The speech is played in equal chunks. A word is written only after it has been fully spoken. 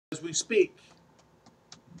as we speak.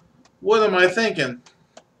 What am I thinking?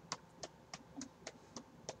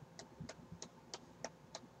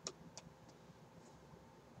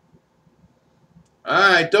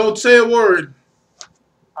 Alright, don't say a word.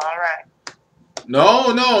 Alright.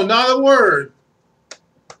 No, no, not a word.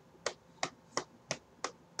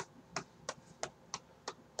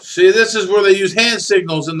 See, this is where they use hand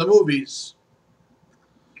signals in the movies.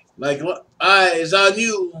 Like, eyes on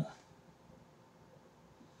you.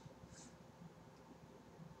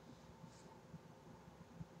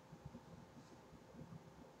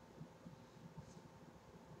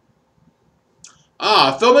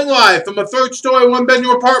 Filming live from a third-story,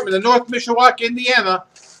 one-bedroom apartment in North Mishawaka, Indiana,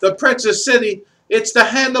 the Princess City. It's the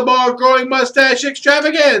Handlebar Growing Mustache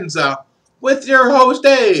Extravaganza with your host,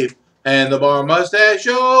 Dave. Handlebar Mustache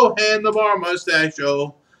Show, Handlebar Mustache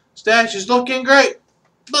Show. Stash is looking great,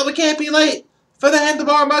 but we can't be late for the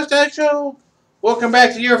Handlebar Mustache Show. Welcome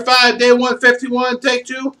back to year 5, day 151, take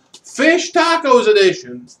 2, Fish Tacos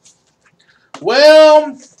edition.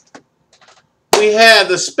 Well, we had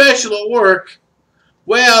the special at work.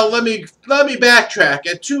 Well, let me backtrack.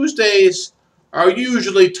 At Tuesdays are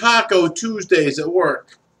usually Taco Tuesdays at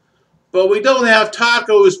work. But we don't have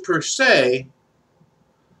tacos per se.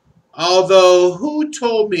 Although, who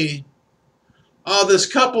told me,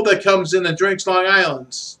 this couple that comes in and drinks Long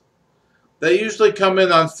Island's, they usually come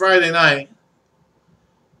in on Friday night.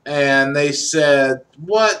 And they said,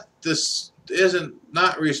 what? This isn't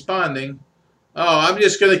not responding. Oh, I'm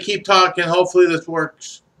just going to keep talking. Hopefully this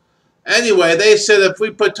works. Anyway, they said if we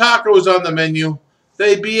put tacos on the menu,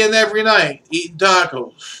 they'd be in every night eating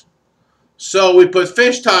tacos. So we put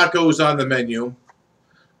fish tacos on the menu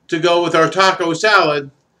to go with our taco salad,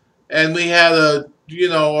 and we had a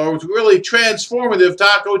really transformative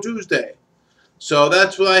Taco Tuesday. So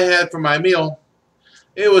that's what I had for my meal.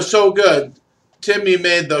 It was so good. Timmy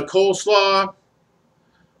made the coleslaw,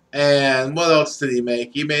 and what else did he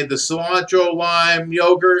make? He made the cilantro lime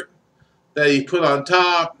yogurt that he put on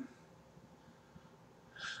top.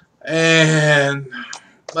 And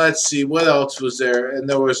let's see, what else was there? And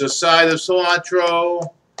there was a side of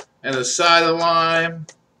cilantro and a side of lime.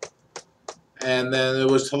 And then it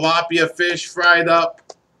was tilapia fish fried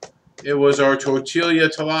up. It was our tortilla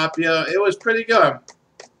tilapia. It was pretty good.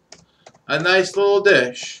 A nice little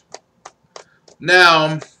dish.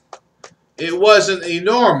 Now, it wasn't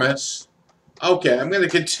enormous. Okay, I'm going to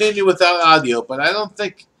continue without audio, but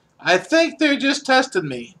I think they're just testing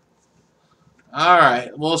me.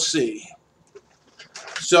 Alright, we'll see.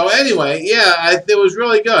 So anyway, yeah, it was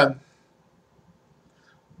really good.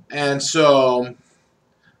 And so,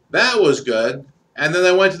 that was good. And then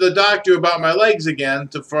I went to the doctor about my legs again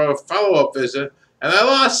for a follow-up visit. And I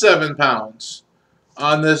lost 7 pounds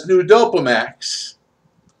on this new Dopamax.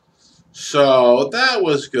 So, that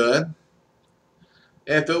was good.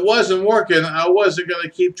 If it wasn't working, I wasn't going to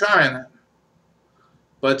keep trying it.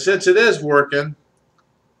 But since it is working,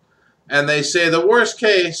 and they say the worst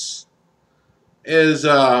case is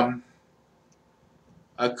a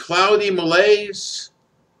cloudy malaise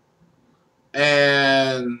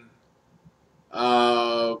and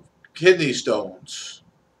kidney stones,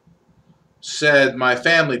 said my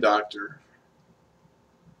family doctor.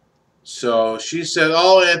 So she said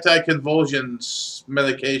all anticonvulsions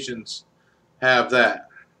medications have that.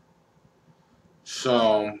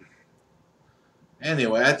 So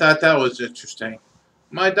anyway, I thought that was interesting.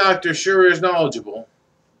 My doctor sure is knowledgeable.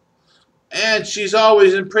 And she's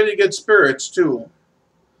always in pretty good spirits, too.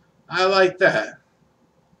 I like that.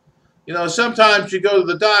 You know, sometimes you go to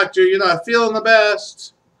the doctor, you're not feeling the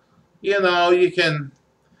best. You know, you can,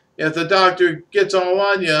 if the doctor gets all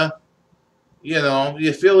on you, you know,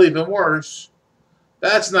 you feel even worse.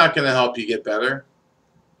 That's not going to help you get better.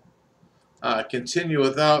 Continue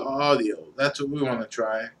without audio. That's what we want to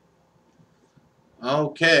try.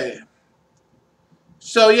 Okay.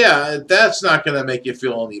 So yeah, that's not going to make you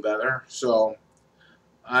feel any better. So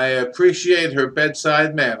I appreciate her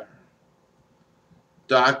bedside manner.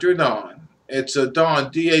 Dr. Dawn. It's a Dawn,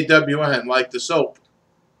 D-A-W-N, like the soap.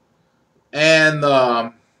 And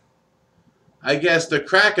I guess the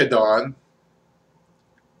crack of dawn,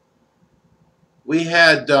 we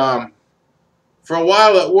had, for a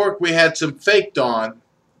while at work, we had some fake dawn.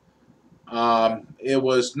 It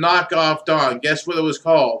was knockoff dawn. Guess what it was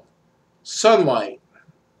called? Sunlight.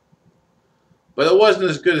 But it wasn't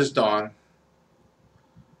as good as dawn.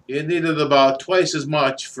 You needed about twice as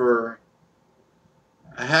much for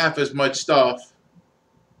half as much stuff.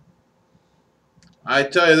 I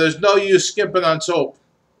tell you, there's no use skimping on soap.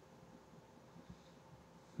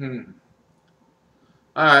 Alright,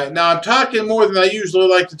 now I'm talking more than I usually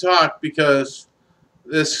like to talk because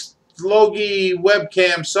this Logi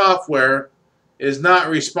webcam software is not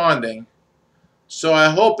responding. So I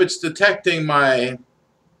hope it's detecting my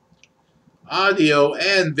audio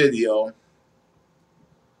and video,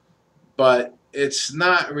 but it's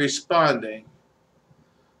not responding.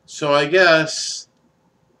 So I guess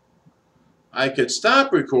I could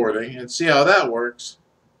stop recording and see how that works.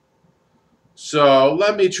 So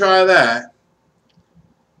let me try that.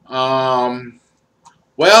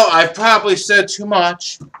 Well, I've probably said too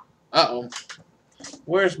much. Uh-oh.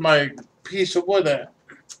 Where's my piece of wood at?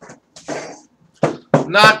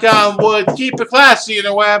 Knock on wood. Keep it classy,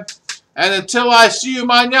 interweb. And until I see you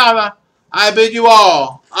mañana, I bid you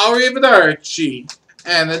all arrivederci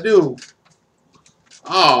and adieu.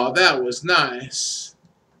 Oh, that was nice.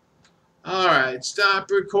 Alright,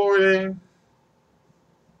 stop recording.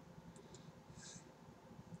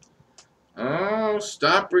 Oh,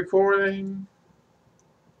 stop recording.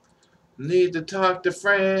 Need to talk to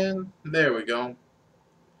friend. There we go.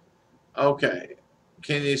 Okay.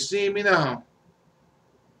 Can you see me now?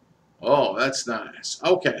 Oh, that's nice.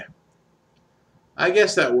 Okay. I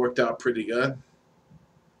guess that worked out pretty good.